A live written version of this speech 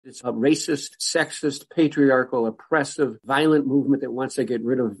It's a racist, sexist, patriarchal, oppressive, violent movement that wants to get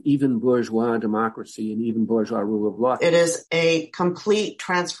rid of even bourgeois democracy and even bourgeois rule of law. It is a complete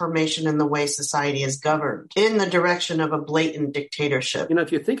transformation in the way society is governed in the direction of a blatant dictatorship. You know,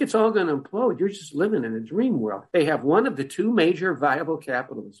 if you think it's all going to implode, you're just living in a dream world. They have one of the two major viable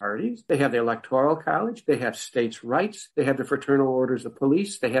capitalist parties. They have the Electoral College. They have states' rights. They have the fraternal orders of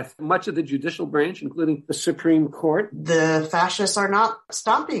police. They have much of the judicial branch, including the Supreme Court. The fascists are not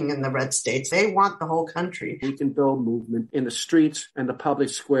stopping in the red states. They want the whole country. We can build movement in the streets and the public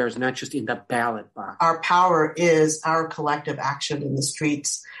squares, not just in the ballot box. Our power is our collective action in the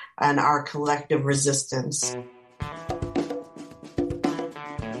streets and our collective resistance.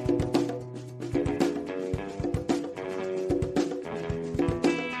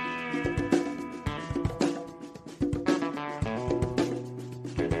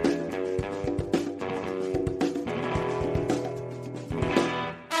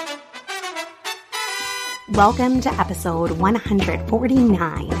 Welcome to episode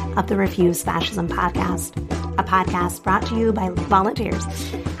 149 of the Refuse Fascism podcast, a podcast brought to you by volunteers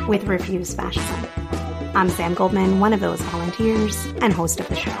with Refuse Fascism. I'm Sam Goldman, one of those volunteers and host of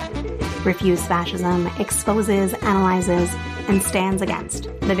the show. Refuse Fascism exposes, analyzes, and stands against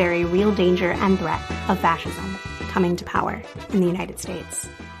the very real danger and threat of fascism coming to power in the United States.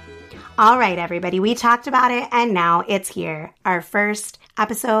 All right, everybody, we talked about it, and now it's here. Our first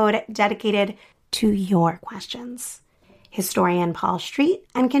episode dedicated to your questions. Historian Paul Street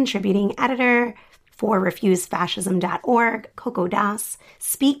and contributing editor for refusefascism.org, Coco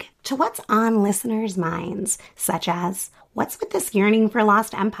speak to what's on listeners' minds, such as, what's with this yearning for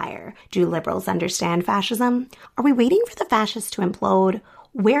lost empire? Do liberals understand fascism? Are we waiting for the fascists to implode?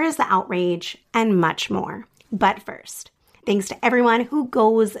 Where is the outrage? And much more. But first, thanks to everyone who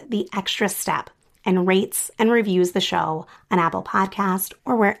goes the extra step and rates and reviews the show on Apple Podcast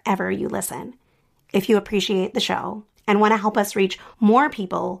or wherever you listen. If you appreciate the show and want to help us reach more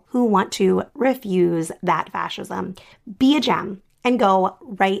people who want to refuse that fascism, be a gem and go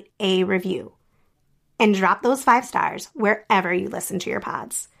write a review and drop those 5 stars wherever you listen to your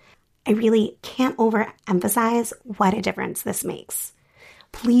pods. I really can't overemphasize what a difference this makes.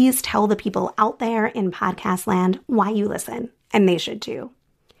 Please tell the people out there in podcast land why you listen, and they should too.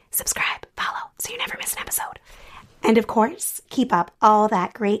 Subscribe, follow, so you never miss an episode. And of course, keep up all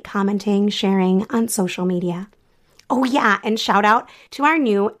that great commenting, sharing on social media. Oh yeah, and shout out to our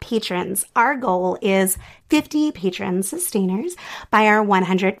new patrons. Our goal is 50 patron sustainers by our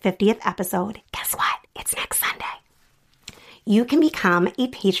 150th episode. Guess what? It's next Sunday. You can become a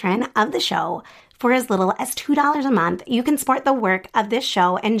patron of the show for as little as $2 a month. You can support the work of this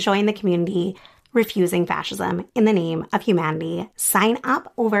show and join the community refusing fascism in the name of humanity. Sign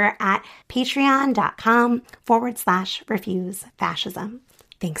up over at patreon.com/refuse fascism.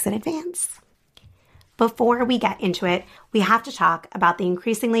 Thanks in advance. Before we get into it, we have to talk about the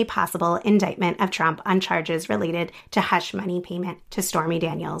increasingly possible indictment of Trump on charges related to hush money payment to Stormy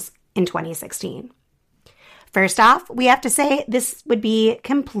Daniels in 2016. First off, we have to say this would be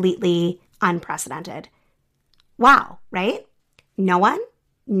completely unprecedented. Wow, right? No one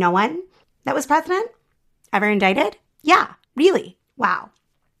that was president ever indicted? Yeah, really. Wow.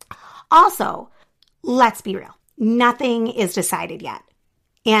 Also, let's be real. Nothing is decided yet.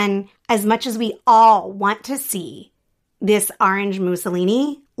 And as much as we all want to see this orange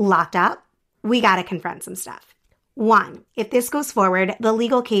Mussolini locked up, we got to confront some stuff. One, if this goes forward, the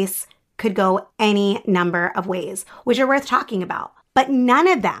legal case could go any number of ways, which are worth talking about. But none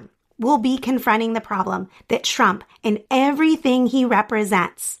of them will be confronting the problem that Trump and everything he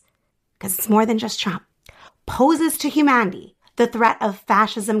represents, because it's more than just Trump, poses to humanity the threat of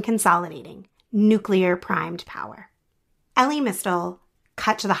fascism consolidating nuclear-primed power. Elie Mystal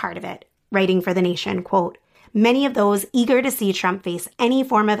cut to the heart of it, writing for The Nation, quote, "Many of those eager to see Trump face any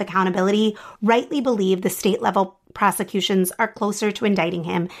form of accountability rightly believe the state-level prosecutions are closer to indicting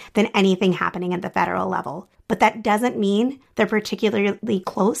him than anything happening at the federal level. But that doesn't mean they're particularly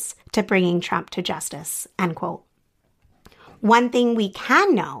close to bringing Trump to justice," end quote. One thing we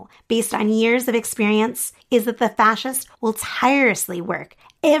can know, based on years of experience, is that the fascists will tirelessly work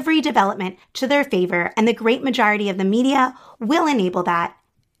every development to their favor, and the great majority of the media will enable that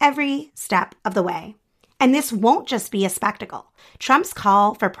every step of the way. And this won't just be a spectacle. Trump's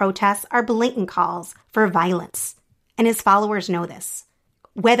call for protests are blatant calls for violence, and his followers know this.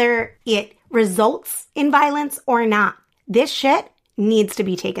 Whether it results in violence or not, this shit needs to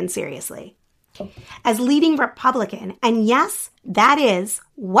be taken seriously. As leading Republican, and yes, that is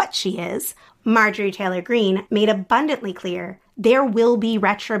what she is, Marjorie Taylor Greene made abundantly clear there will be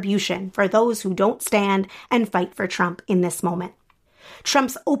retribution for those who don't stand and fight for Trump in this moment.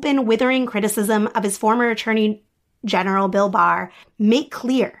 Trump's open, withering criticism of his former Attorney General Bill Barr make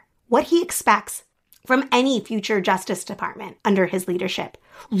clear what he expects from any future Justice Department under his leadership.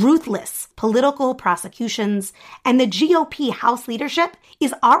 Ruthless political prosecutions, and the GOP House leadership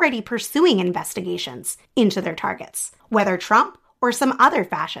is already pursuing investigations into their targets, whether Trump or some other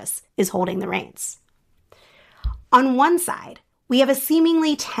fascist is holding the reins. On one side, we have a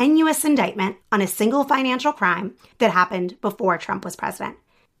seemingly tenuous indictment on a single financial crime that happened before Trump was president.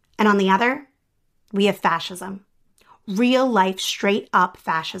 And on the other, we have fascism. Real life, straight up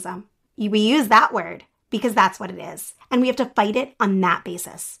fascism. We use that word because that's what it is. And we have to fight it on that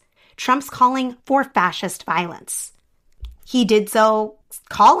basis. Trump's calling for fascist violence. He did so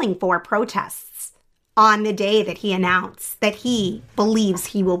calling for protests on the day that he announced that he believes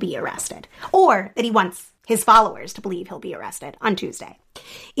he will be arrested, or that he wants his followers to believe he'll be arrested on Tuesday,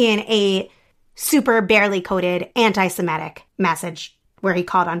 in a super barely coded anti-Semitic message where he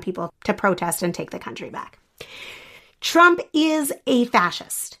called on people to protest and take the country back. Trump is a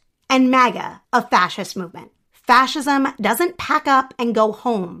fascist, and MAGA a fascist movement. Fascism doesn't pack up and go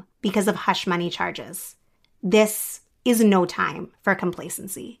home because of hush money charges. This is no time for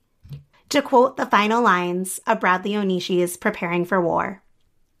complacency. To quote the final lines of Bradley Onishi's Preparing for War,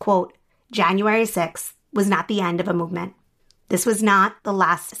 quote, January 6th was not the end of a movement. This was not the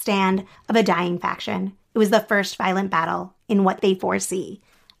last stand of a dying faction. It was the first violent battle in what they foresee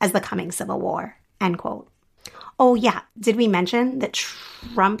as the coming civil war, end quote. Oh yeah, did we mention that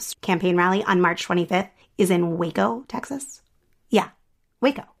Trump's campaign rally on March 25th is in Waco, Texas? Yeah,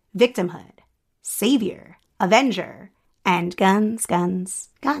 Waco. Victimhood, savior, avenger, and guns, guns,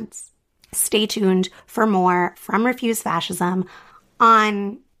 guns. Stay tuned for more from Refuse Fascism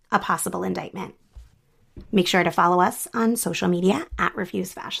on a possible indictment. Make sure to follow us on social media at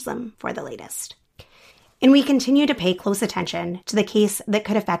Refuse Fascism for the latest. And we continue to pay close attention to the case that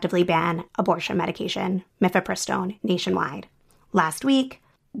could effectively ban abortion medication, mifepristone, nationwide. Last week,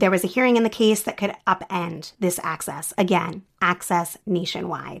 there was a hearing in the case that could upend this access. Again, access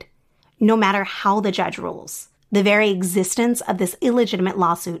nationwide. No matter how the judge rules, the very existence of this illegitimate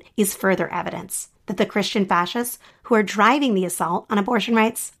lawsuit is further evidence that the Christian fascists who are driving the assault on abortion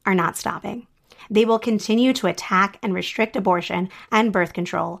rights are not stopping. They will continue to attack and restrict abortion and birth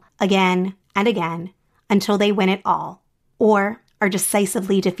control again and again until they win it all, or are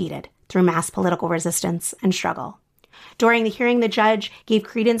decisively defeated through mass political resistance and struggle. During the hearing, the judge gave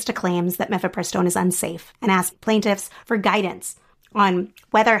credence to claims that mifepristone is unsafe and asked plaintiffs for guidance on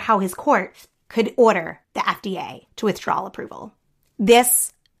how his court could order the FDA to withdraw approval.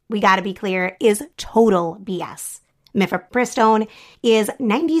 This, we gotta be clear, is total BS. Mifepristone is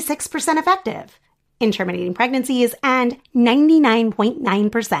 96% effective in terminating pregnancies, and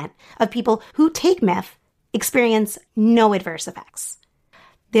 99.9% of people who take mif experience no adverse effects.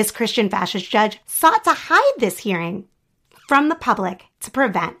 This Christian fascist judge sought to hide this hearing from the public to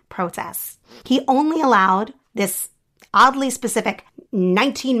prevent protests. He only allowed this oddly specific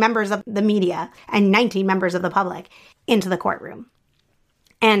 19 members of the media and 19 members of the public into the courtroom,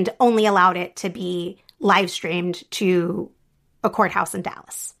 and only allowed it to be live streamed to a courthouse in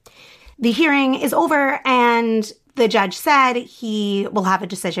Dallas. The hearing is over, and the judge said he will have a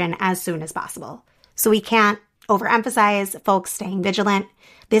decision as soon as possible. So we can't overemphasize folks staying vigilant.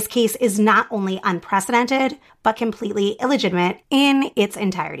 This case is not only unprecedented, but completely illegitimate in its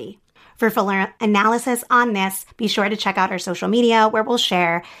entirety. For fuller analysis on this, be sure to check out our social media, where we'll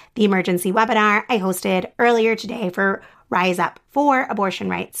share the emergency webinar I hosted earlier today for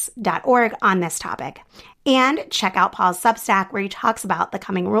riseup4abortionrights.org on this topic. And check out Paul's Substack, where he talks about the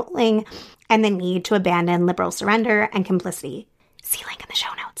coming ruling and the need to abandon liberal surrender and complicity. See link in the show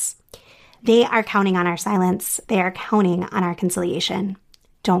notes. They are counting on our silence. They are counting on our conciliation.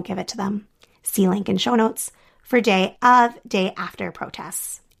 Don't give it to them. See link in show notes for day after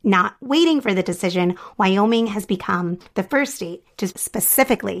protests. Not waiting for the decision, Wyoming has become the first state to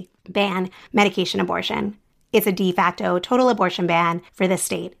specifically ban medication abortion. It's a de facto total abortion ban for this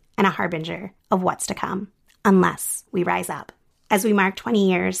state and a harbinger of what's to come, unless we rise up. As we mark 20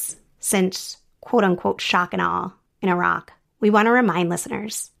 years since quote-unquote shock and awe in Iraq, we want to remind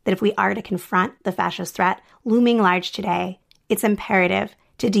listeners that if we are to confront the fascist threat looming large today, it's imperative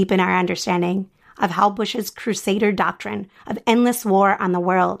to deepen our understanding of how Bush's crusader doctrine of endless war on the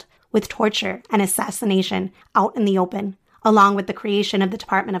world, with torture and assassination out in the open, along with the creation of the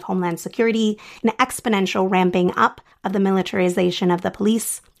Department of Homeland Security, an exponential ramping up of the militarization of the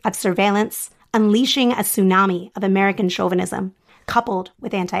police, of surveillance, unleashing a tsunami of American chauvinism, coupled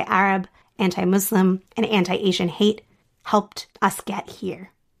with anti-Arab, anti-Muslim, and anti-Asian hate, helped us get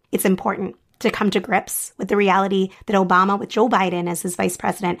here. It's important to come to grips with the reality that Obama, with Joe Biden as his vice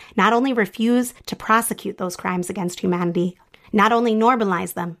president, not only refused to prosecute those crimes against humanity, not only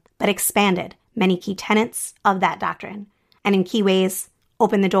normalized them, but expanded many key tenets of that doctrine, and in key ways,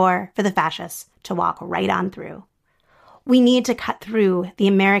 opened the door for the fascists to walk right on through. We need to cut through the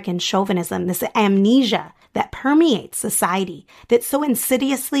American chauvinism, this amnesia that permeates society, that so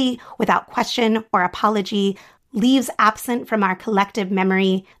insidiously, without question or apology, leaves absent from our collective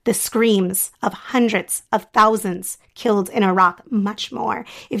memory the screams of hundreds of thousands killed in Iraq, much more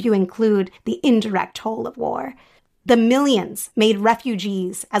if you include the indirect toll of war. The millions made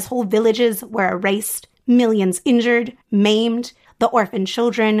refugees as whole villages were erased, millions injured, maimed, the orphaned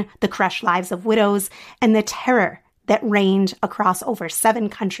children, the crushed lives of widows, and the terror that reigned across over 7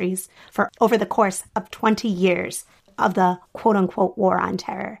 countries for over the course of 20 years of the quote-unquote war on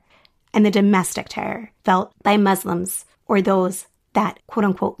terror, and the domestic terror felt by Muslims or those that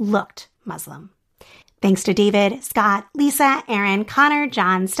quote-unquote looked Muslim. Thanks to David, Scott, Lisa, Aaron, Connor,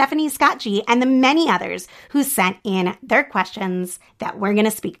 John, Stephanie, Scott G, and the many others who sent in their questions that we're going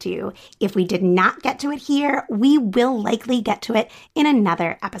to speak to. If we did not get to it here, we will likely get to it in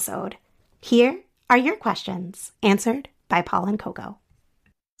another episode. Here are your questions, answered by Paul and Coco.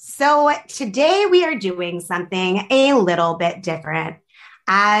 So today we are doing something a little bit different.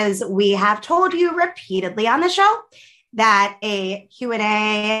 As we have told you repeatedly on the show, that a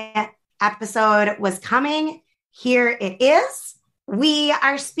Q&A episode was coming. Here it is. We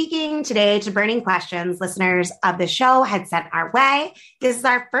are speaking today to burning questions listeners of the show had sent our way. This is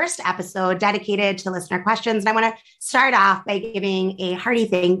our first episode dedicated to listener questions. And I want to start off by giving a hearty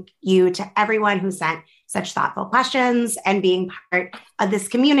thank you to everyone who sent such thoughtful questions and being part of this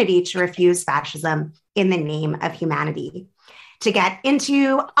community to refuse fascism in the name of humanity. To get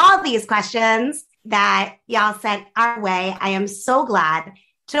into all these questions that y'all sent our way, I am so glad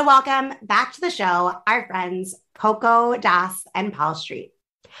to welcome back to the show our friends Coco, Das, and Paul Street.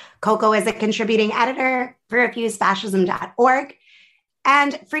 Coco is a contributing editor for refusefascism.org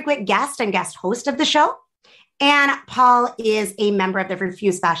and frequent guest and guest host of the show. And Paul is a member of the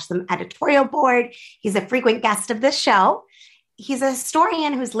Refuse Fascism editorial board. He's a frequent guest of this show. He's a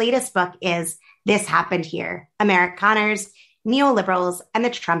historian whose latest book is This Happened Here, Amerikaners, Neoliberals, and the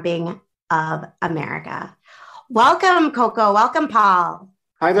Trumping of America. Welcome, Coco. Welcome, Paul.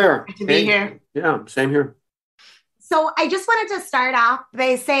 Hi there. Good to be here. Yeah, same here. So I just wanted to start off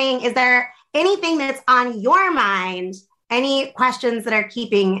by saying, is there anything that's on your mind, any questions that are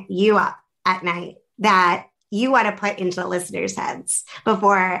keeping you up at night that you want to put into the listeners' heads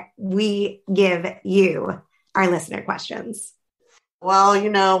before we give you our listener questions?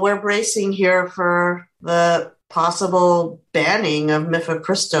 Well, we're bracing here for the possible banning of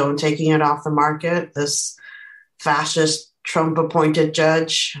mifepristone, taking it off the market. This fascist Trump-appointed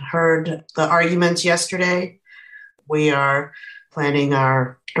judge heard the arguments yesterday. We are planning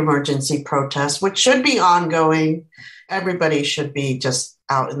our emergency protest, which should be ongoing. Everybody should be just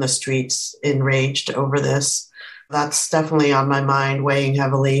out in the streets enraged over this. That's definitely on my mind, weighing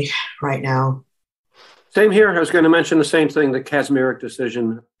heavily right now. Same here. I was going to mention the same thing, the Kacsmaryk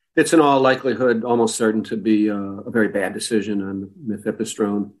decision. It's in all likelihood almost certain to be a very bad decision on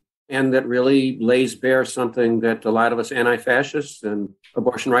mifepristone. And that really lays bare something that a lot of us anti-fascists and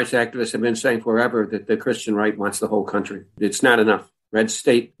abortion rights activists have been saying forever, that the Christian right wants the whole country. It's not enough. Red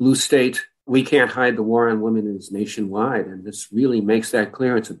state, blue state, we can't hide the war on women is nationwide. And this really makes that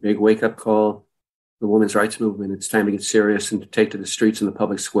clear. It's a big wake-up call. The women's rights movement, it's time to get serious and to take to the streets and the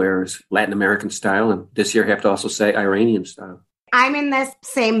public squares, Latin American style. And this year, I have to also say Iranian style. I'm in this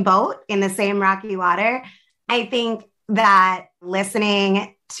same boat, in the same rocky water. I think that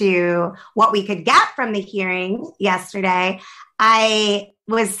listening to what we could get from the hearing yesterday, I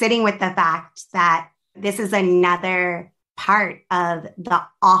was sitting with the fact that this is another part of the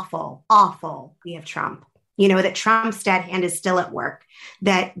awful of Trump. That Trump's dead hand is still at work,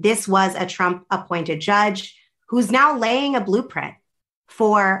 that this was a Trump-appointed judge who's now laying a blueprint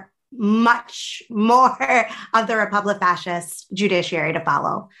for much more of the Republic fascist judiciary to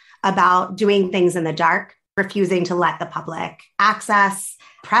follow, about doing things in the dark, refusing to let the public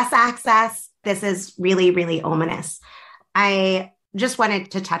press access. This is really, really ominous. I just wanted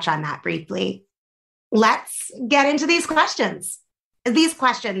to touch on that briefly. Let's get into these questions. These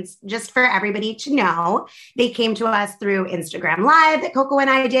questions, just for everybody to know, they came to us through Instagram Live that Coco and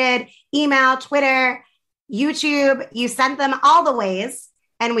I did, email, Twitter, YouTube. You sent them all the ways,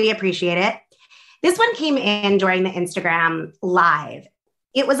 and we appreciate it. This one came in during the Instagram Live.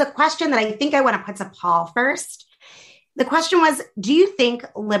 It was a question that I think I want to put to Paul first. The question was, do you think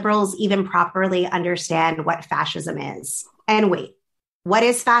liberals even properly understand what fascism is? And wait, What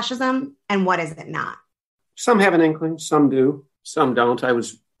is fascism and what is it not? Some have an inkling, some do, some don't. I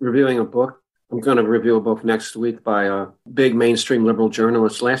was reviewing a book. I'm going to review a book next week by a big mainstream liberal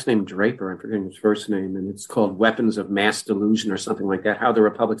journalist, last name Draper, I'm forgetting his first name, and it's called Weapons of Mass Delusion or something like that, How the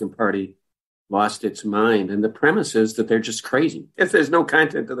Republican Party Lost Its Mind. And the premise is that they're just crazy. If there's no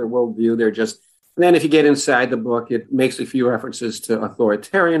content to their worldview, they're just... And then if you get inside the book, it makes a few references to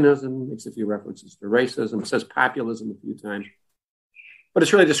authoritarianism, makes a few references to racism, says populism a few times. But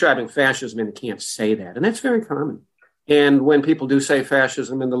it's really describing fascism, and it can't say that. And that's very common. And when people do say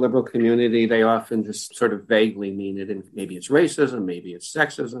fascism in the liberal community, they often just sort of vaguely mean it. And maybe it's racism, maybe it's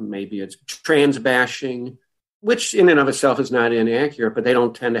sexism, maybe it's trans bashing, which in and of itself is not inaccurate, but they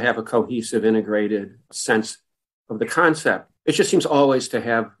don't tend to have a cohesive, integrated sense of the concept. It just seems always to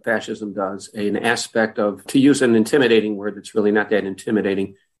have, fascism does, an aspect of, to use an intimidating word that's really not that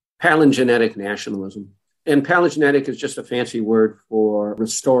intimidating, palingenetic nationalism. And palingenetic is just a fancy word for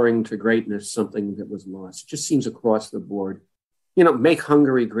restoring to greatness something that was lost. It just seems across the board. Make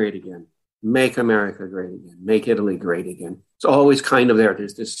Hungary great again. Make America great again. Make Italy great again. It's always kind of there.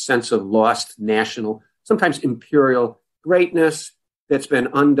 There's this sense of lost national, sometimes imperial greatness that's been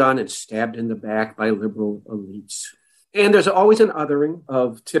undone and stabbed in the back by liberal elites. And there's always an othering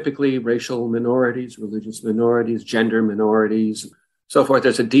of typically racial minorities, religious minorities, gender minorities, so forth.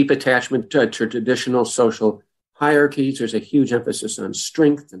 There's a deep attachment to traditional social hierarchies. There's a huge emphasis on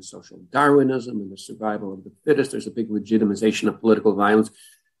strength and social Darwinism and the survival of the fittest. There's a big legitimization of political violence.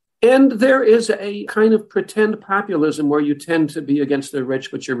 And there is a kind of pretend populism where you tend to be against the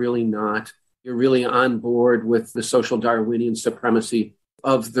rich, but you're really not. You're really on board with the social Darwinian supremacy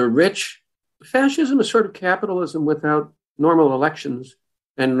of the rich. Fascism is sort of capitalism without normal elections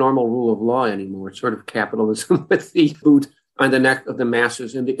and normal rule of law anymore. It's sort of capitalism with the boot on the neck of the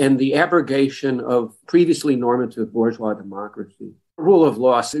masses and the abrogation of previously normative bourgeois democracy. Rule of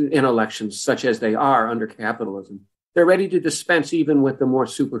law in elections, such as they are under capitalism, they're ready to dispense even with the more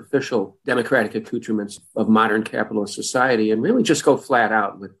superficial democratic accoutrements of modern capitalist society and really just go flat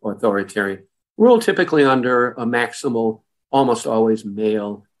out with authoritarian rule, typically under a maximal, almost always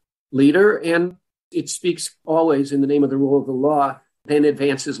male leader. And it speaks always in the name of the rule of the law, then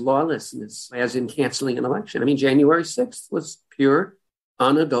advances lawlessness, as in canceling an election. I mean, January 6th was pure,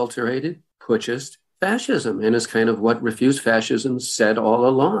 unadulterated, putschist fascism, and is kind of what refused fascism said all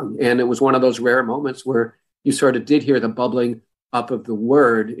along. And it was one of those rare moments where you sort of did hear the bubbling up of the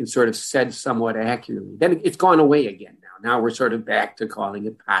word and sort of said somewhat accurately. Then it's gone away again now. Now we're sort of back to calling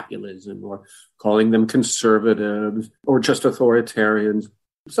it populism or calling them conservatives or just authoritarians.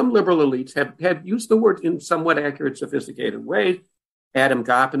 Some liberal elites have used the word in somewhat accurate, sophisticated ways. Adam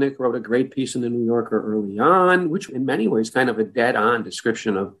Gopnik wrote a great piece in the New Yorker early on, which in many ways kind of a dead-on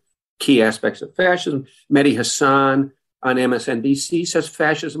description of key aspects of fascism. Mehdi Hassan on MSNBC says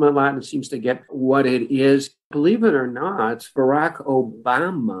fascism a lot and seems to get what it is. Believe it or not, Barack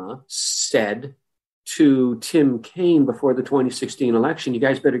Obama said to Tim Kaine before the 2016 election, you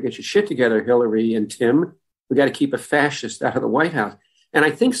guys better get your shit together, Hillary and Tim. We got to keep a fascist out of the White House. And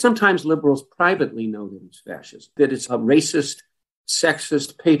I think sometimes liberals privately know that it's fascist, that it's a racist,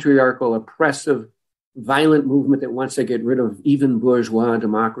 sexist, patriarchal, oppressive, violent movement that wants to get rid of even bourgeois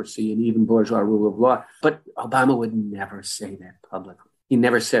democracy and even bourgeois rule of law. But Obama would never say that publicly. He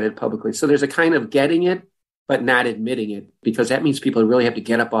never said it publicly. So there's a kind of getting it, but not admitting it, because that means people really have to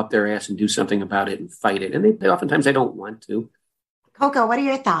get up off their ass and do something about it and fight it. And they oftentimes they don't want to. Coco, what are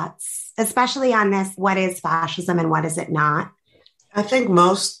your thoughts, especially on this? What is fascism and what is it not? I think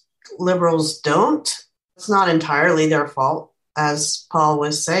most liberals don't. It's not entirely their fault. As Paul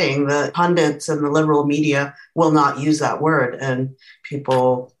was saying, the pundits and the liberal media will not use that word. And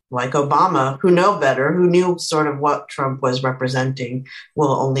people like Obama, who know better, who knew sort of what Trump was representing,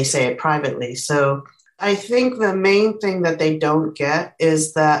 will only say it privately. So I think the main thing that they don't get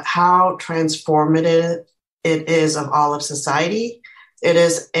is that how transformative it is of all of society. It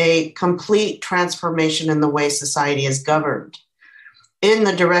is a complete transformation in the way society is governed in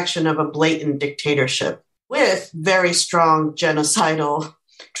the direction of a blatant dictatorship with very strong genocidal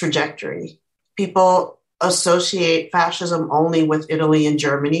trajectory. People associate fascism only with Italy and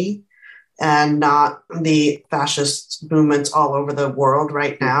Germany and not the fascist movements all over the world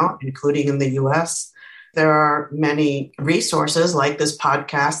right now, including in the US. There are many resources like this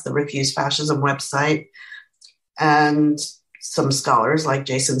podcast, the Refuse Fascism website, and some scholars like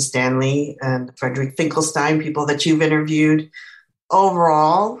Jason Stanley and Frederick Finkelstein, people that you've interviewed.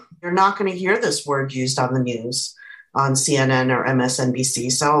 Overall, you're not going to hear this word used on the news on CNN or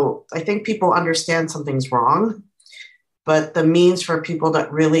MSNBC. So I think people understand something's wrong, but the means for people to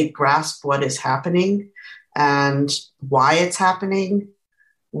really grasp what is happening and why it's happening,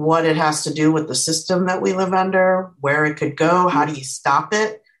 what it has to do with the system that we live under, where it could go, how do you stop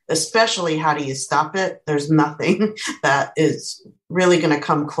it? Especially, how do you stop it? There's nothing that is really going to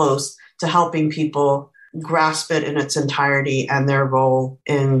come close to helping people grasp it in its entirety and their role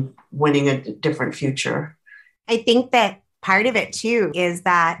in winning a different future. I think that part of it, too, is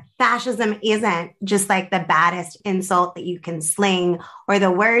that fascism isn't just like the baddest insult that you can sling or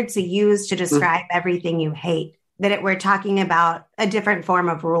the words to use to describe everything you hate, that we're talking about a different form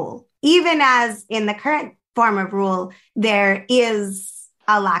of rule. Even as in the current form of rule, there is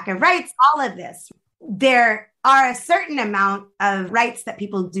a lack of rights, all of this. There are a certain amount of rights that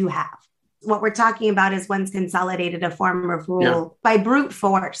people do have. What we're talking about is one's consolidated a form of rule by brute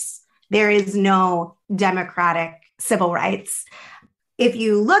force. There is no democratic civil rights. If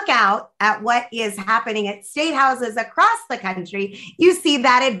you look out at what is happening at state houses across the country, you see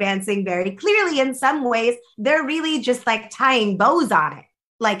that advancing very clearly. In some ways, they're really just like tying bows on it,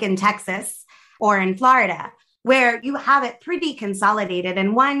 like in Texas or in Florida, where you have it pretty consolidated.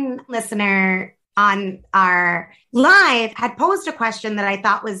 And one listener on our live had posed a question that I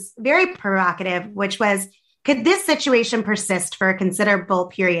thought was very provocative, which was, could this situation persist for a considerable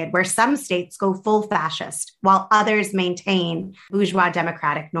period where some states go full fascist while others maintain bourgeois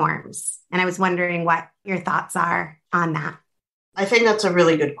democratic norms? And I was wondering what your thoughts are on that. I think that's a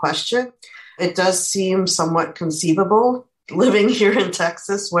really good question. It does seem somewhat conceivable living here in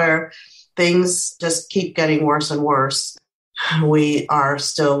Texas, where things just keep getting worse and worse. We are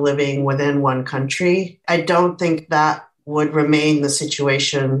still living within one country. I don't think that would remain the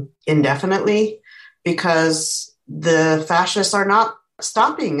situation indefinitely, because the fascists are not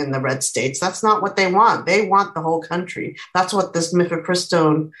stopping in the red states. That's not what they want. They want the whole country. That's what this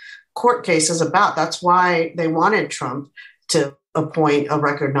mifepristone court case is about. That's why they wanted Trump to appoint a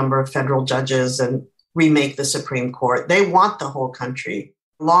record number of federal judges and remake the Supreme Court. They want the whole country.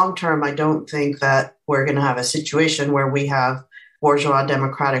 Long term, I don't think that we're going to have a situation where we have bourgeois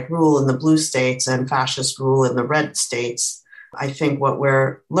democratic rule in the blue states and fascist rule in the red states. I think what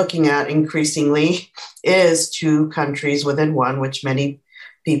we're looking at increasingly is two countries within one, which many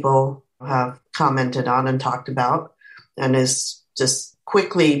people have commented on and talked about, and is just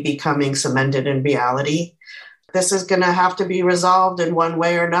quickly becoming cemented in reality. This is going to have to be resolved in one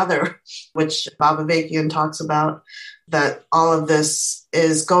way or another, which Bob Avakian talks about, that all of this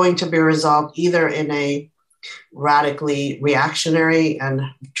is going to be resolved either in a radically reactionary and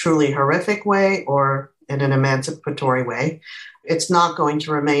truly horrific way or in an emancipatory way. It's not going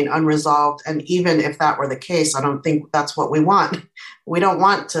to remain unresolved. And even if that were the case, I don't think that's what we want. We don't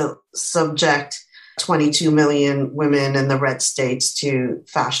want to subject 22 million women in the red states to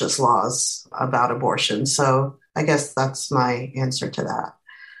fascist laws about abortion. So I guess that's my answer to that.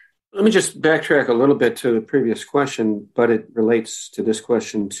 Let me just backtrack a little bit to the previous question, but it relates to this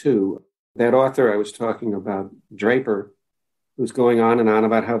question too. That author I was talking about, Draper, who's going on and on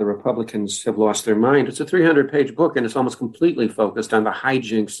about how the Republicans have lost their mind. It's a 300-page book, and it's almost completely focused on the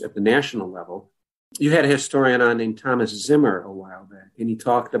hijinks at the national level. You had a historian on named Thomas Zimmer a while back, and he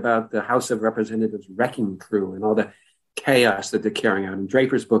talked about the House of Representatives wrecking crew and all the chaos that they're carrying out. And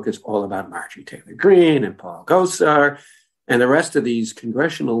Draper's book is all about Marjorie Taylor Greene and Paul Gosar and the rest of these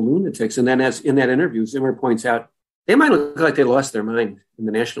congressional lunatics. And then, as in that interview, Zimmer points out, they might look like they lost their mind in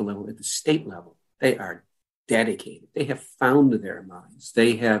the national level. At the state level, they are dedicated. They have found their minds.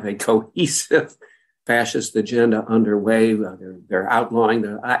 They have a cohesive fascist agenda underway. They're outlawing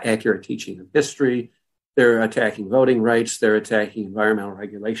the accurate teaching of history. They're attacking voting rights. They're attacking environmental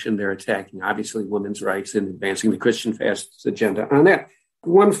regulation. They're attacking, obviously, women's rights and advancing the Christian fascist agenda on that.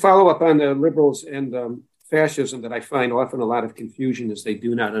 One follow-up on the liberals and fascism that I find often a lot of confusion is they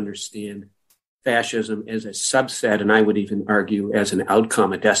do not understand fascism as a subset, and I would even argue as an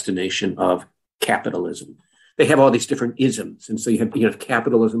outcome, a destination of capitalism. They have all these different isms. And so you have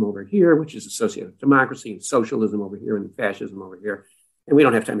capitalism over here, which is associated with democracy, and socialism over here, and fascism over here. And we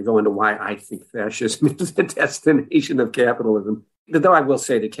don't have time to go into why I think fascism is a destination of capitalism. Though I will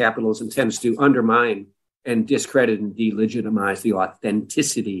say that capitalism tends to undermine and discredit and delegitimize the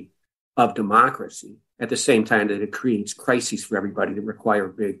authenticity of democracy at the same time that it creates crises for everybody that require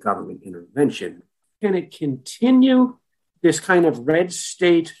big government intervention. Can it continue this kind of red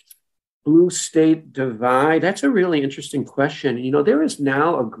state, blue state divide? That's a really interesting question. You know, there is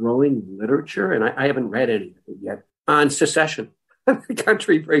now a growing literature, and I haven't read any of it yet, on secession, the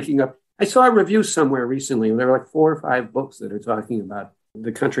country breaking up. I saw a review somewhere recently, and there were like 4 or 5 books that are talking about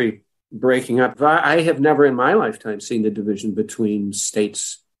the country breaking up. I have never in my lifetime seen the division between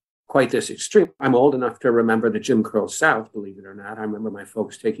states, quite this extreme. I'm old enough to remember the Jim Crow South, believe it or not. I remember my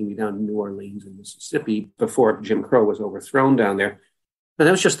folks taking me down to New Orleans and Mississippi before Jim Crow was overthrown down there. But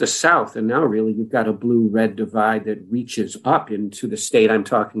that was just the South. And now really you've got a blue-red divide that reaches up into the state I'm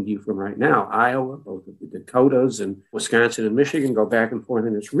talking to you from right now. Iowa, both of the Dakotas and Wisconsin and Michigan go back and forth.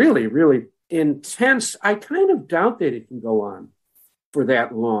 And it's really, really intense. I kind of doubt that it can go on for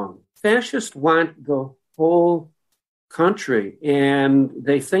that long. Fascists want the whole country, and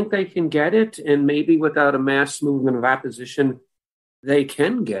they think they can get it. And maybe without a mass movement of opposition, they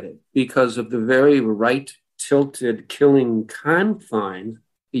can get it because of the very right-tilted killing confines,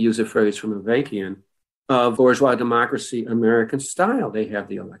 to use a phrase from Avakian, of bourgeois democracy American style. They have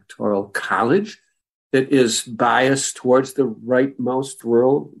the Electoral College that is biased towards the rightmost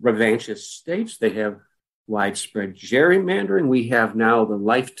rural revanchist states. They have widespread gerrymandering. We have now the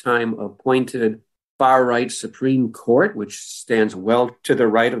lifetime appointed far-right Supreme Court, which stands well to the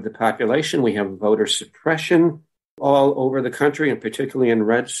right of the population. We have voter suppression all over the country, and particularly in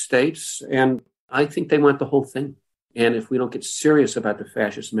red states. And I think they want the whole thing. And if we don't get serious about the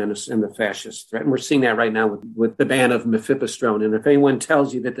fascist menace and the fascist threat, and we're seeing that right now with the ban of mifepristone, and if anyone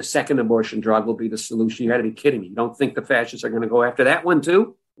tells you that the second abortion drug will be the solution, you got to be kidding me. You don't think the fascists are going to go after that one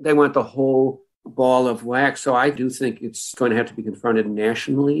too? They want the whole ball of wax. So I do think it's going to have to be confronted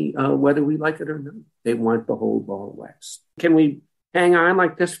nationally, whether we like it or not. They want the whole ball of wax. Can we hang on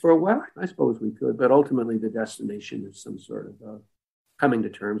like this for a while? I suppose we could, but ultimately the destination is some sort of coming to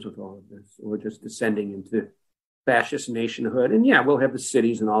terms with all of this, or just descending into fascist nationhood. And yeah, we'll have the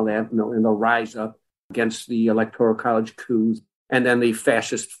cities and all that, and they'll rise up against the Electoral College coups. And then the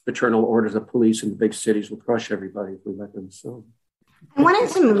fascist fraternal orders of police in the big cities will crush everybody if we let them so. I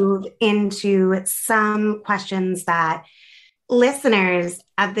wanted to move into some questions that listeners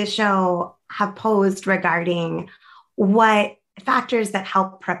of the show have posed regarding what factors that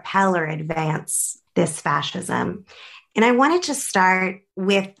help propel or advance this fascism. And I wanted to start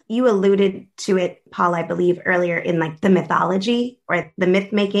with, you alluded to it, Paul, I believe earlier, in like the mythology or the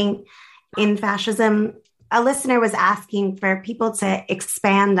myth making in fascism. A listener was asking for people to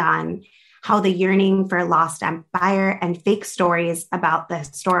expand on how the yearning for lost empire and fake stories about the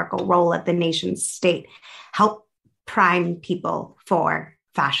historical role of the nation state help prime people for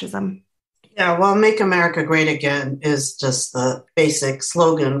fascism. Yeah, well, Make America Great Again is just the basic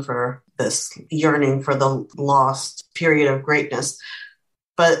slogan for this yearning for the lost period of greatness.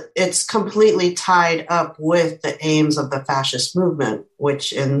 But it's completely tied up with the aims of the fascist movement,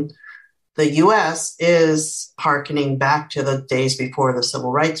 which in the U.S. is hearkening back to the days before the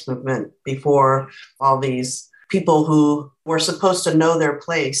civil rights movement, before all these people who were supposed to know their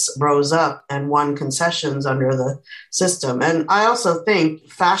place rose up and won concessions under the system. And I also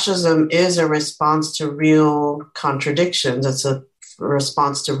think fascism is a response to real contradictions. It's a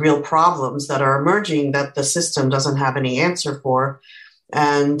response to real problems that are emerging that the system doesn't have any answer for,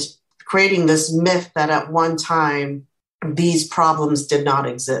 and creating this myth that at one time these problems did not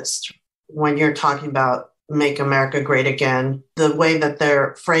exist. When you're talking about Make America Great Again, the way that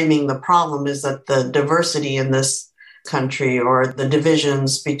they're framing the problem is that the diversity in this country, or the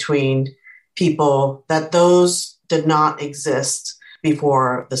divisions between people, that those did not exist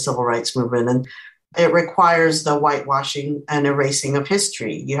before the civil rights movement. And it requires the whitewashing and erasing of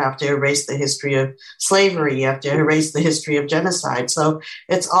history. You have to erase the history of slavery. You have to erase the history of genocide. So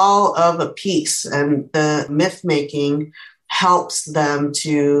it's all of a piece. And the myth making helps them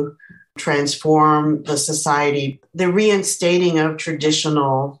to transform the society, the reinstating of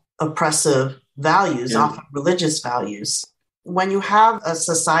traditional oppressive values, often religious values. When you have a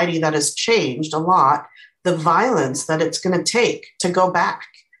society that has changed a lot, the violence that it's going to take to go back,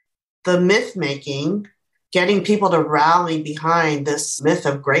 the myth making, getting people to rally behind this myth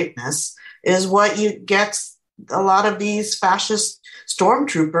of greatness is what gets a lot of these fascist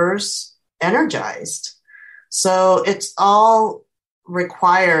stormtroopers energized. So it's all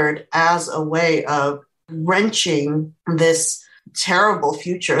required as a way of wrenching this terrible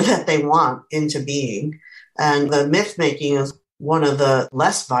future that they want into being. And the myth making is one of the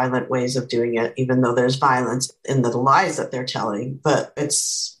less violent ways of doing it, even though there's violence in the lies that they're telling, but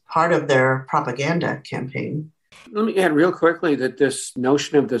it's part of their propaganda campaign. Let me add real quickly that this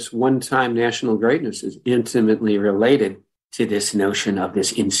notion of this one-time national greatness is intimately related to this notion of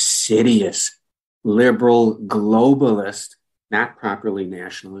this insidious liberal globalist, not properly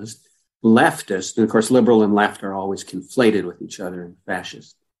nationalist, leftist, and of course liberal and left are always conflated with each other in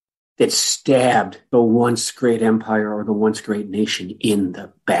fascist, that stabbed the once great empire or the once great nation in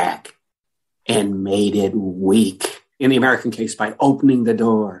the back and made it weak. In the American case, by opening the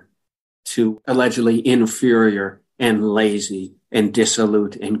door to allegedly inferior and lazy and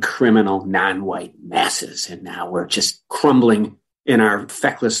dissolute and criminal non-white masses. And now we're just crumbling in our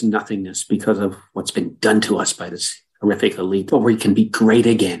feckless nothingness because of what's been done to us by this horrific elite. But we can be great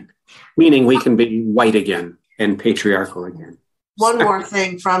again, meaning we can be white again and patriarchal again. One more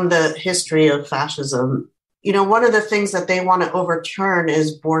thing from the history of fascism. One of the things that they want to overturn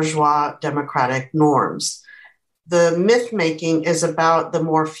is bourgeois democratic norms. The myth making is about the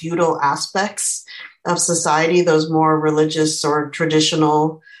more feudal aspects of society, those more religious or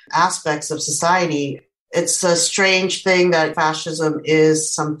traditional aspects of society. It's a strange thing that fascism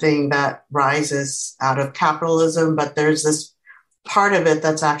is something that rises out of capitalism, but there's this part of it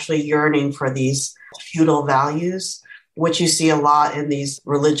that's actually yearning for these feudal values, which you see a lot in these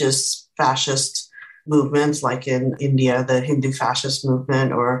religious fascist movements, like in India, the Hindu fascist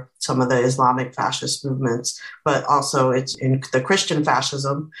movement, or some of the Islamic fascist movements, but also it's in the Christian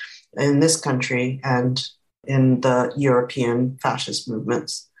fascism in this country and in the European fascist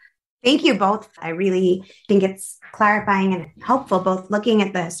movements. Thank you both. I really think it's clarifying and helpful, both looking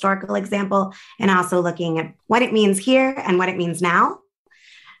at the historical example and also looking at what it means here and what it means now.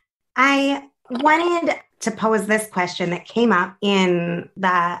 I wanted to pose this question that came up in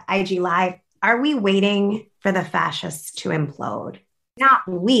the IG Live. Are we waiting for the fascists to implode? Not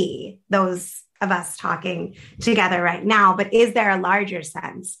we, those of us talking together right now, but is there a larger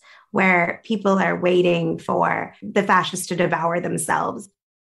sense where people are waiting for the fascists to devour themselves?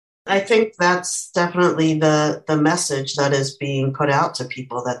 I think that's definitely the message that is being put out to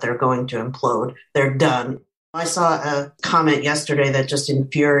people, that they're going to implode. They're done. I saw a comment yesterday that just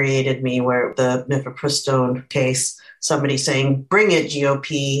infuriated me, where the mifepristone case, somebody saying, bring it,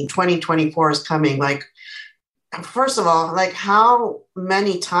 GOP, 2024 is coming. Like, first of all, like, how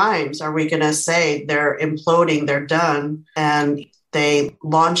many times are we going to say they're imploding, they're done, and they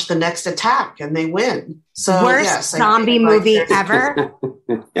launch the next attack and they win? So, worst yes, zombie movie ever.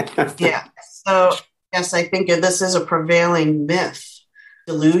 Yeah. So, yes, I think this is a prevailing myth,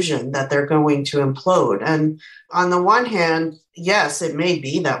 delusion that they're going to implode. And on the one hand, yes, it may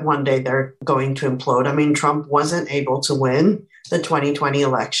be that one day they're going to implode. I mean, Trump wasn't able to win the 2020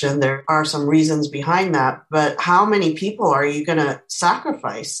 election. There are some reasons behind that. But how many people are you going to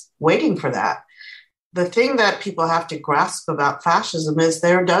sacrifice waiting for that? The thing that people have to grasp about fascism is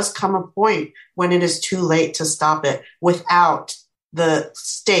there does come a point when it is too late to stop it without the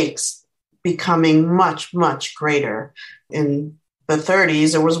stakes becoming much, much greater. In the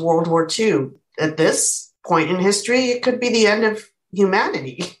 30s, there was World War II. At this point in history, it could be the end of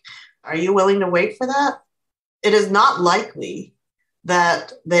humanity. Are you willing to wait for that? It is not likely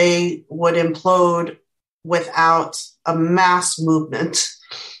that they would implode without a mass movement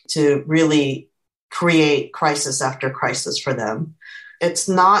to really create crisis after crisis for them. It's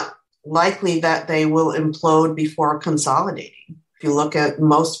not likely that they will implode before consolidating. If you look at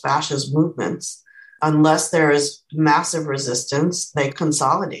most fascist movements, unless there is massive resistance, they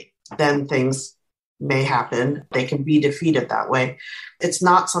consolidate. Then things may happen. They can be defeated that way. It's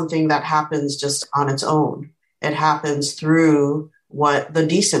not something that happens just on its own. It happens through what the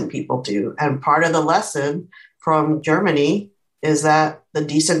decent people do. And part of the lesson from Germany is that the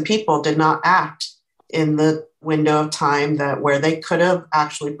decent people did not act in the window of time that where they could have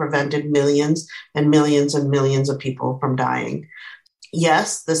actually prevented millions and millions and millions of people from dying.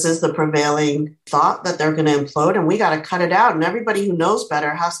 Yes, this is the prevailing thought that they're going to implode, and we got to cut it out. And everybody who knows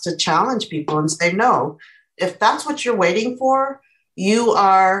better has to challenge people and say, no, if that's what you're waiting for, you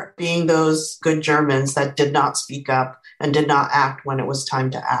are being those good Germans that did not speak up and did not act when it was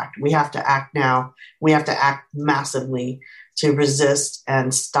time to act. We have to act now. We have to act massively to resist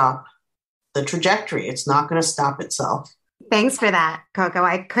and stop the trajectory. It's not going to stop itself. Thanks for that, Coco.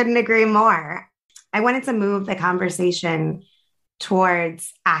 I couldn't agree more. I wanted to move the conversation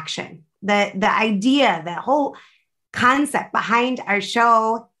towards action. The idea, the whole concept behind our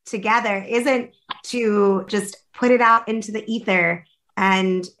show together isn't to just put it out into the ether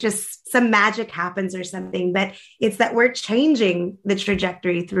and just some magic happens or something, but it's that we're changing the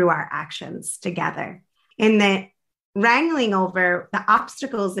trajectory through our actions together. In that wrangling over the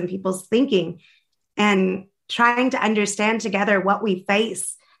obstacles in people's thinking and trying to understand together what we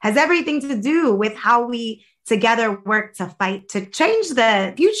face has everything to do with how we together work to fight to change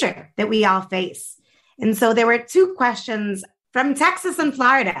the future that we all face. And so there were two questions from Texas and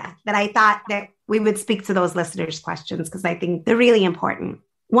Florida that I thought that we would speak to those listeners' questions because I think they're really important.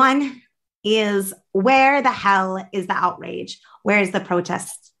 One is, where the hell is the outrage? Where is the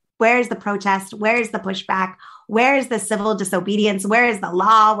protest? Where is the protest? Where is the pushback? Where is the civil disobedience? Where is the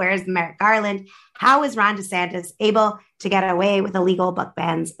law? Where is Merrick Garland? How is Ron DeSantis able to get away with illegal book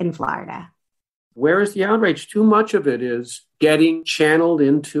bans in Florida? Where is the outrage? Too much of it is getting channeled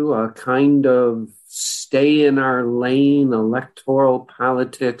into a kind of stay in our lane electoral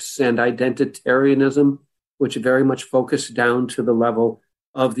politics and identitarianism, which very much focus down to the level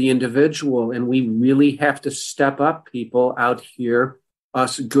of the individual. And we really have to step up, people out here,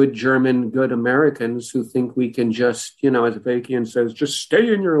 us good German, good Americans who think we can just, as Vakian says, just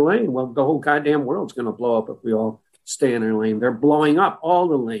stay in your lane. Well, the whole goddamn world's going to blow up if we all stay in our lane. They're blowing up all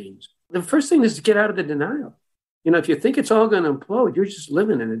the lanes. The first thing is to get out of the denial. If you think it's all going to implode, you're just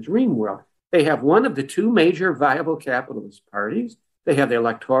living in a dream world. They have one of the two major viable capitalist parties. They have the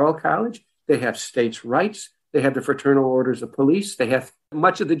Electoral College. They have states' rights. They have the fraternal orders of police. They have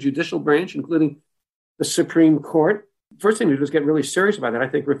much of the judicial branch, including the Supreme Court. First thing to do is get really serious about that. I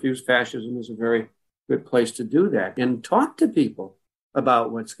think Refuse Fascism is a very good place to do that and talk to people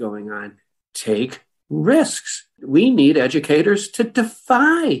about what's going on. Take risks. We need educators to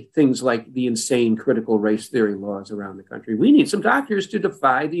defy things like the insane critical race theory laws around the country. We need some doctors to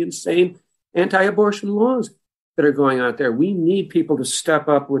defy the insane anti-abortion laws that are going out there. We need people to step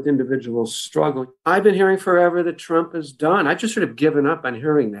up with individuals struggling. I've been hearing forever that Trump is done. I've just sort of given up on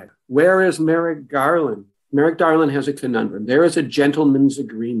hearing that. Where is Merrick Garland? Merrick Garland has a conundrum. There is a gentleman's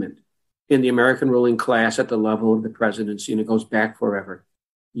agreement in the American ruling class at the level of the presidency, and it goes back forever.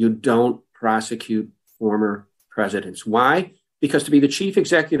 You don't prosecute former presidents. Why? Because to be the chief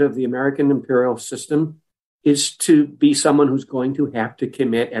executive of the American imperial system is to be someone who's going to have to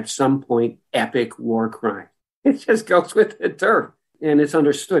commit at some point epic war crime. It just goes with the turf, and it's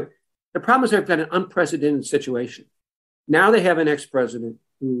understood. The problem is they've got an unprecedented situation. Now they have an ex-president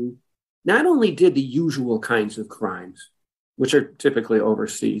who not only did the usual kinds of crimes, which are typically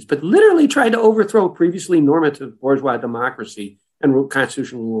overseas, but literally tried to overthrow previously normative bourgeois democracy and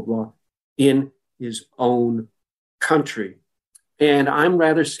constitutional rule of law in his own country. And I'm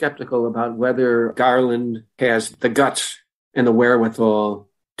rather skeptical about whether Garland has the guts and the wherewithal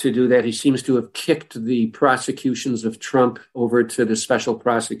to do that. He seems to have kicked the prosecutions of Trump over to the special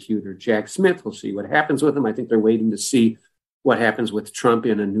prosecutor, Jack Smith. We'll see what happens with him. I think they're waiting to see what happens with Trump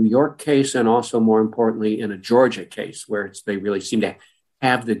in a New York case and also, more importantly, in a Georgia case where they really seem to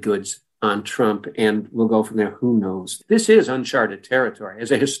have the goods on Trump, and we'll go from there. Who knows? This is uncharted territory. As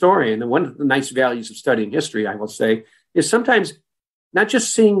a historian, and one of the nice values of studying history, I will say, is sometimes not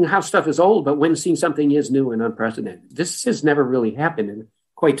just seeing how stuff is old, but when seeing something is new and unprecedented. This has never really happened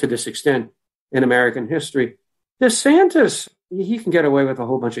quite to this extent in American history. DeSantis, he can get away with a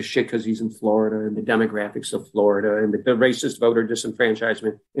whole bunch of shit because he's in Florida and the demographics of Florida and the racist voter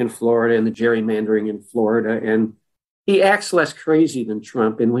disenfranchisement in Florida and the gerrymandering in Florida. And he acts less crazy than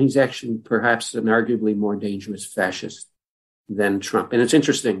Trump, and he's actually perhaps an arguably more dangerous fascist than Trump. And it's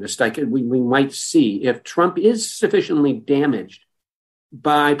interesting, we might see if Trump is sufficiently damaged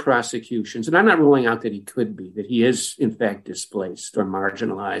by prosecutions, and I'm not ruling out that he could be, that he is in fact displaced or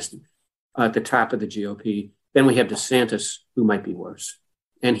marginalized at the top of the GOP, then we have DeSantis, who might be worse.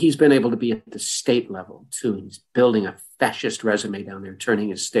 And he's been able to be at the state level, too. He's building a fascist resume down there, turning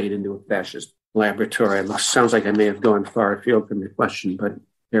his state into a fascist laboratory. It sounds like I may have gone far afield from your question, but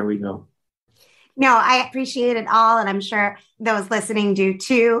there we go. No, I appreciate it all, and I'm sure those listening do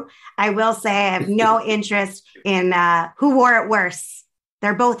too. I will say I have no interest in who wore it worse.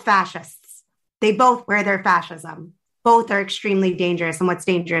 They're both fascists. They both wear their fascism. Both are extremely dangerous, and what's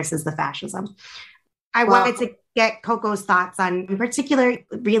dangerous is the fascism. I wanted to get Coco's thoughts on, in particular,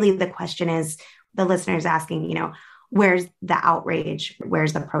 really the question is, the listeners asking, where's the outrage?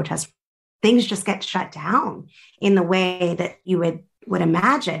 Where's the protest? Things just get shut down in the way that you would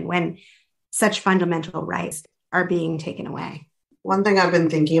imagine when such fundamental rights are being taken away. One thing I've been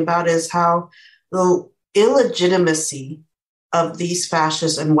thinking about is how the illegitimacy of these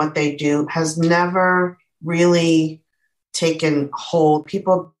fascists and what they do has never really taken hold.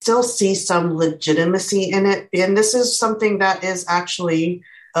 People still see some legitimacy in it. And this is something that is actually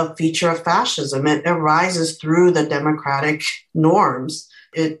a feature of fascism. It arises through the democratic norms.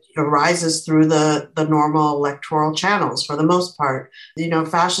 It arises through the normal electoral channels for the most part.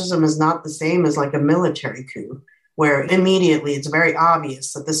 Fascism is not the same as like a military coup, where immediately it's very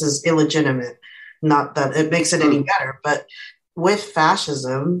obvious that this is illegitimate. Not that it makes it any better, but with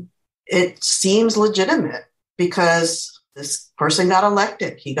fascism, it seems legitimate because this person got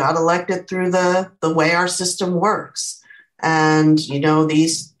elected. He got elected through the way our system works. And,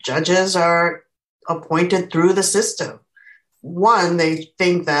 these judges are appointed through the system. One, they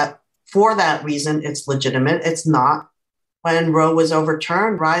think that for that reason, it's legitimate. It's not. When Roe was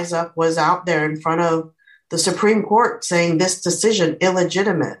overturned, Rise Up was out there in front of the Supreme Court saying this decision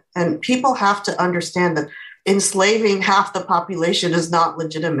illegitimate. And people have to understand that enslaving half the population is not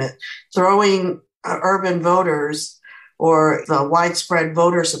legitimate. Throwing urban voters or the widespread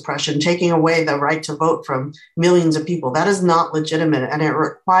voter suppression, taking away the right to vote from millions of people, that is not legitimate. And it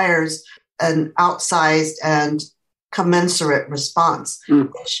requires an outsized and commensurate response,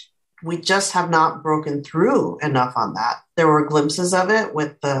 which we just have not broken through enough on that. There were glimpses of it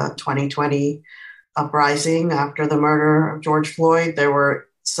with the 2020 uprising after the murder of George Floyd. There were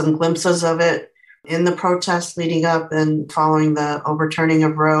some glimpses of it in the protests leading up and following the overturning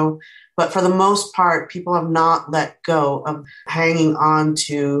of Roe. But for the most part, people have not let go of hanging on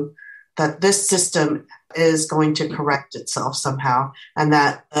to that this system is going to correct itself somehow, and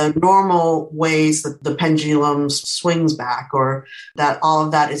that the normal ways that the pendulum swings back, or that all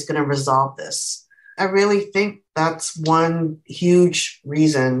of that is going to resolve this. I really think that's one huge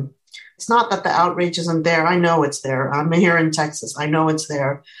reason. It's not that the outrage isn't there. I know it's there. I'm here in Texas. I know it's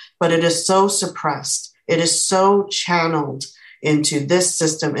there, but it is so suppressed. It is so channeled into this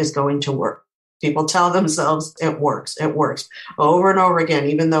system is going to work. People tell themselves it works over and over again,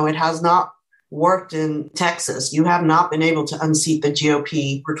 even though it has not worked in Texas. You have not been able to unseat the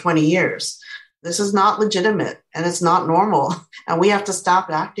GOP for 20 years. This is not legitimate and it's not normal. And we have to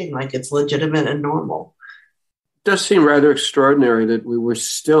stop acting like it's legitimate and normal. It does seem rather extraordinary that we were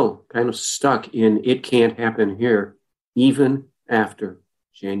still kind of stuck in it can't happen here, even after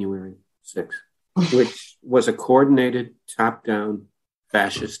January 6th, which was a coordinated top-down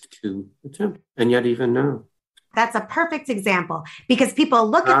fascist coup attempt. And yet even now. That's a perfect example, because people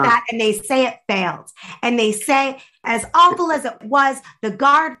look at that and they say it failed. And they say, as awful as it was, the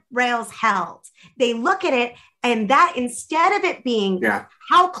guardrails held. They look at it, and that instead of it being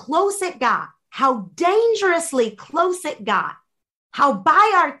how close it got, how dangerously close it got, how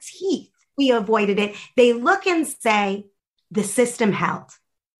by our teeth we avoided it, they look and say, the system held.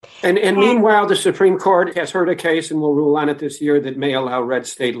 And meanwhile, the Supreme Court has heard a case and will rule on it this year that may allow red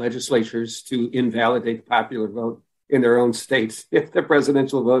state legislatures to invalidate the popular vote in their own states if the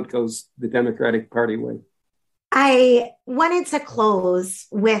presidential vote goes the Democratic Party way. I wanted to close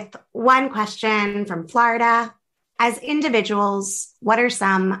with one question from Florida. As individuals, what are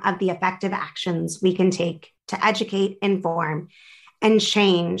some of the effective actions we can take to educate, inform, and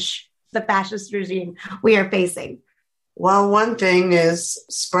change the fascist regime we are facing? Well, one thing is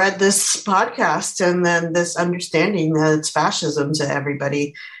spread this podcast and then this understanding that it's fascism to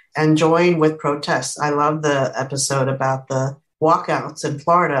everybody, and join with protests. I love the episode about the walkouts in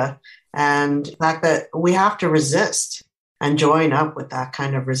Florida and the fact that we have to resist and join up with that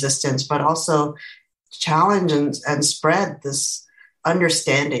kind of resistance, but also challenge and spread this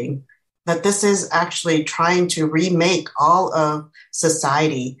understanding that this is actually trying to remake all of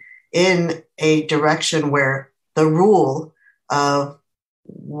society in a direction where the rule of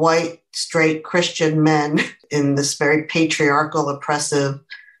white, straight Christian men in this very patriarchal, oppressive,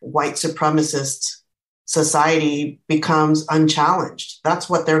 white supremacist society becomes unchallenged. That's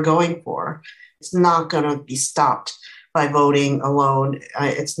what they're going for. It's not going to be stopped by voting alone.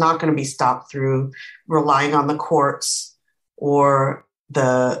 It's not going to be stopped through relying on the courts or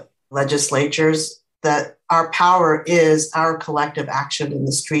the legislatures. That our power is our collective action in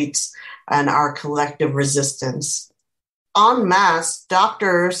the streets and our collective resistance. En masse,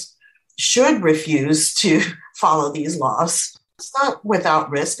 doctors should refuse to follow these laws. It's not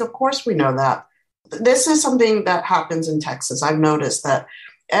without risk. Of course, we know that. This is something that happens in Texas. I've noticed that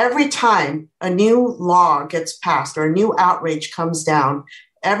every time a new law gets passed or a new outrage comes down,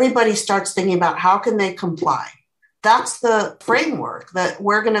 everybody starts thinking about how can they comply. That's the framework, that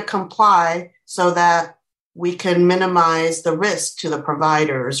we're going to comply so that we can minimize the risk to the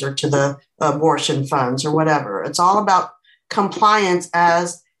providers or to the abortion funds or whatever. It's all about compliance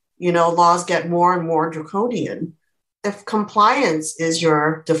as, laws get more and more draconian. If compliance is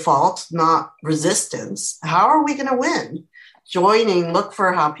your default, not resistance, how are we going to win? Joining, look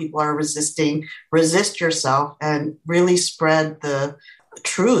for how people are resisting, resist yourself, and really spread the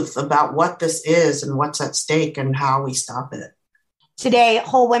truth about what this is and what's at stake and how we stop it. Today,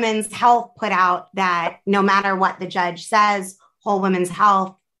 Whole Women's Health put out that no matter what the judge says, Whole Women's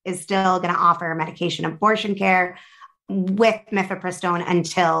Health is still going to offer medication abortion care with mifepristone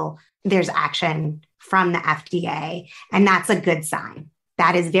until there's action from the FDA. And that's a good sign.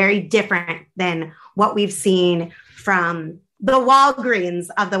 That is very different than what we've seen from the Walgreens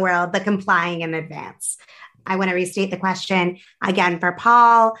of the world, the complying in advance. I want to restate the question again for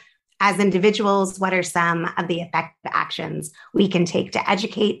Paul. As individuals, what are some of the effective actions we can take to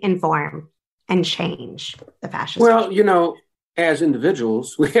educate, inform, and change the fascist? Well, as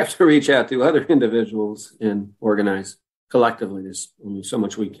individuals, we have to reach out to other individuals and organize collectively. There's only so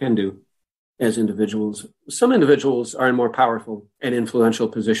much we can do. as individuals. Some individuals are in more powerful and influential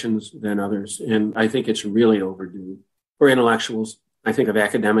positions than others. And I think it's really overdue for intellectuals, I think of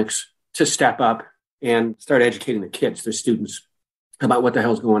academics, to step up and start educating the kids, the students, about what the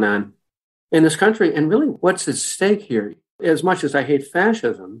hell's going on in this country and really what's at stake here. As much as I hate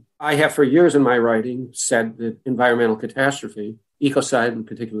fascism, I have for years in my writing said that environmental catastrophe, ecocide, and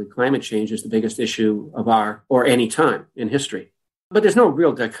particularly climate change, is the biggest issue of our or any time in history. But there's no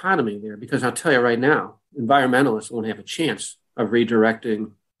real dichotomy there, because I'll tell you right now, environmentalists won't have a chance of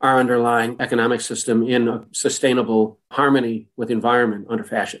redirecting our underlying economic system in a sustainable harmony with environment under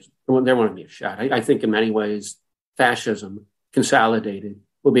fascism. There won't be a shot. I think in many ways, fascism consolidated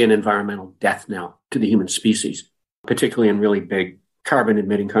will be an environmental death knell to the human species, particularly in really big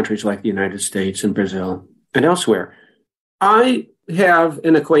carbon-emitting countries like the United States and Brazil and elsewhere. I have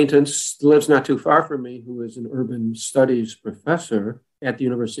an acquaintance who lives not too far from me who is an urban studies professor at the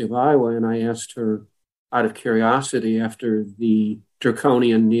University of Iowa, and I asked her out of curiosity after the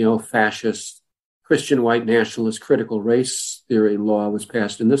draconian neo-fascist Christian white nationalist critical race theory law was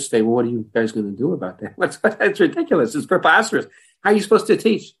passed in this state, well, what are you guys going to do about that? It's ridiculous. It's preposterous. How are you supposed to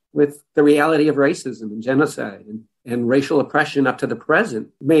teach with the reality of racism and genocide and racial oppression up to the present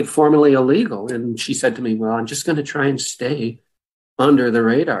made formally illegal? And she said to me, well, I'm just going to try and stay under the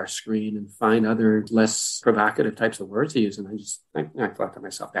radar screen and find other less provocative types of words to use. And I thought to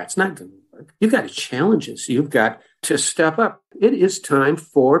myself, that's not going to work. You've got to challenge this. You've got to step up. It is time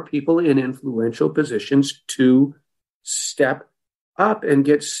for people in influential positions to step up and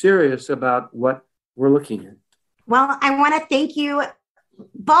get serious about what we're looking at. Well, I want to thank you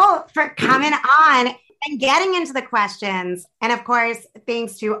both for coming on and getting into the questions. And of course,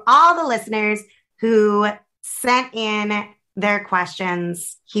 thanks to all the listeners who sent in their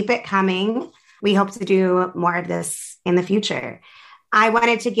questions. Keep it coming. We hope to do more of this in the future. I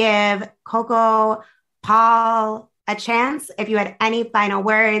wanted to give Coco, Paul a chance. If you had any final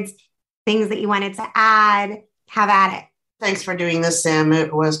words, things that you wanted to add, have at it. Thanks for doing this, Sam.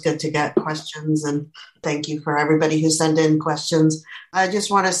 It was good to get questions, and thank you for everybody who sent in questions. I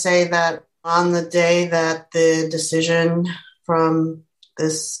just want to say that on the day that the decision from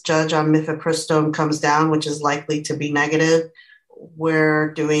this judge on mifepristone comes down, which is likely to be negative,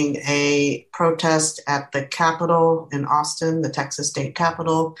 we're doing a protest at the Capitol in Austin, the Texas state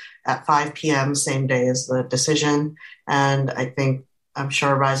Capitol, at 5 p.m., same day as the decision. And I'm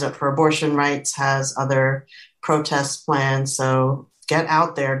sure Rise Up for Abortion Rights has other protests planned. So get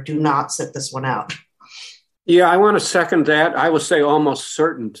out there. Do not sit this one out. Yeah, I want to second that. I would say almost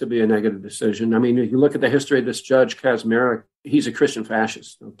certain to be a negative decision. I mean, if you look at the history of this judge, Kacsmaryk, he's a Christian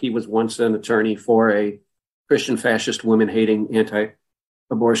fascist. He was once an attorney for a Christian fascist, women-hating,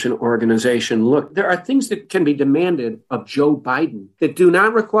 anti-abortion organization. Look, there are things that can be demanded of Joe Biden that do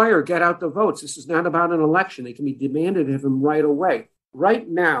not require get out the votes. This is not about an election. They can be demanded of him right away. Right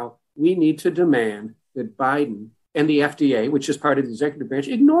now, we need to demand that Biden and the FDA, which is part of the executive branch,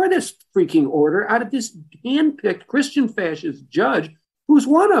 ignore this freaking order out of this handpicked Christian fascist judge who's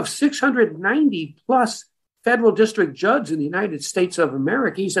one of 690 plus federal district judges in the United States of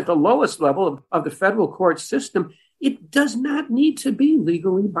America. He's at the lowest level of the federal court system. It does not need to be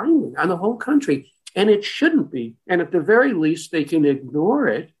legally binding on the whole country, and it shouldn't be. And at the very least, they can ignore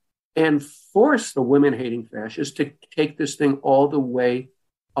it and force the women-hating fascists to take this thing all the way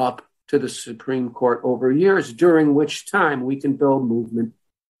up to the Supreme Court over years, during which time we can build movement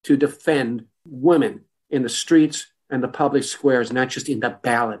to defend women in the streets and the public squares, not just in the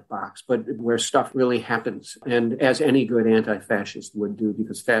ballot box, but where stuff really happens. And as any good anti-fascist would do,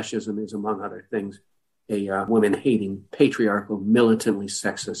 because fascism is, among other things, a women-hating, patriarchal, militantly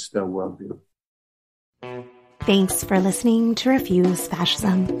sexist worldview. Thanks for listening to Refuse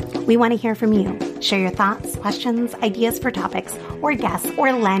Fascism. We want to hear from you. Share your thoughts, questions, ideas for topics, or guests,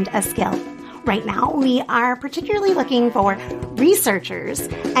 or lend a skill. Right now, we are particularly looking for researchers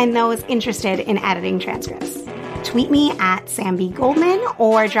and those interested in editing transcripts. Tweet me at Sam B. Goldman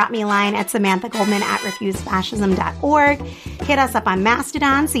or drop me a line at samanthagoldman@refusefascism.org. Hit us up on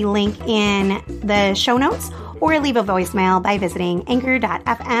Mastodon, see link in the show notes, or leave a voicemail by visiting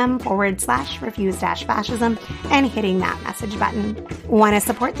anchor.fm/refuse-fascism and hitting that message button. Want to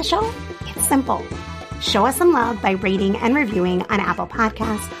support the show? It's simple. Show us some love by rating and reviewing on Apple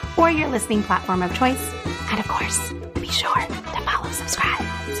Podcasts or your listening platform of choice. And of course, be sure to follow, subscribe,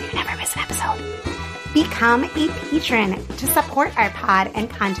 so you never miss an episode. Become a patron to support our pod and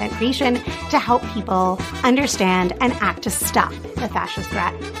content creation to help people understand and act to stop the fascist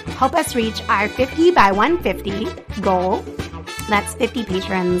threat. Help us reach our 50 by 150 goal. That's 50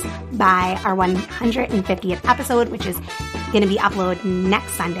 patrons by our 150th episode, which is going to be uploaded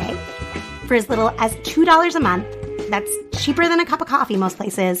next Sunday. For as little as $2 a month, that's cheaper than a cup of coffee most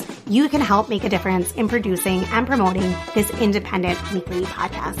places, you can help make a difference in producing and promoting this independent weekly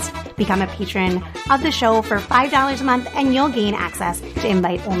podcast. Become a patron of the show for $5 a month and you'll gain access to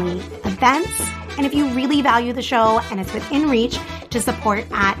invite-only events. And if you really value the show and it's within reach to support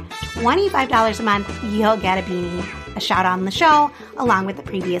at $25 a month, you'll get a beanie, a shout out on the show, along with the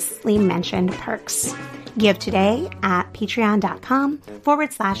previously mentioned perks. Give today at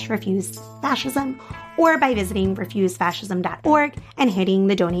patreon.com/refusefascism or by visiting refusefascism.org and hitting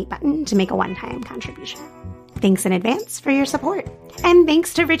the donate button to make a one-time contribution. Thanks in advance for your support. And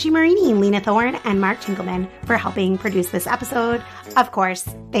thanks to Richie Marini, Lena Thorne, and Mark Tinkleman for helping produce this episode. Of course,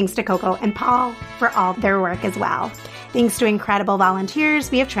 thanks to Coco and Paul for all their work as well. Thanks to incredible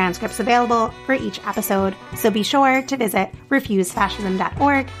volunteers, we have transcripts available for each episode, so be sure to visit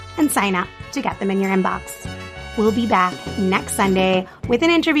refusefascism.org and sign up to get them in your inbox. We'll be back next Sunday with an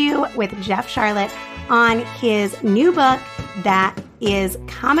interview with Jeff Charlotte on his new book that is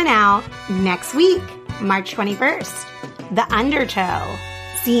coming out next week, March 21st, The Undertow,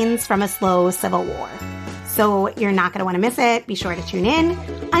 Scenes from a Slow Civil War. So you're not going to want to miss it. Be sure to tune in.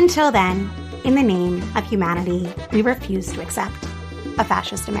 Until then, in the name of humanity, we refuse to accept a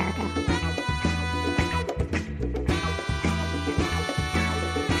fascist America.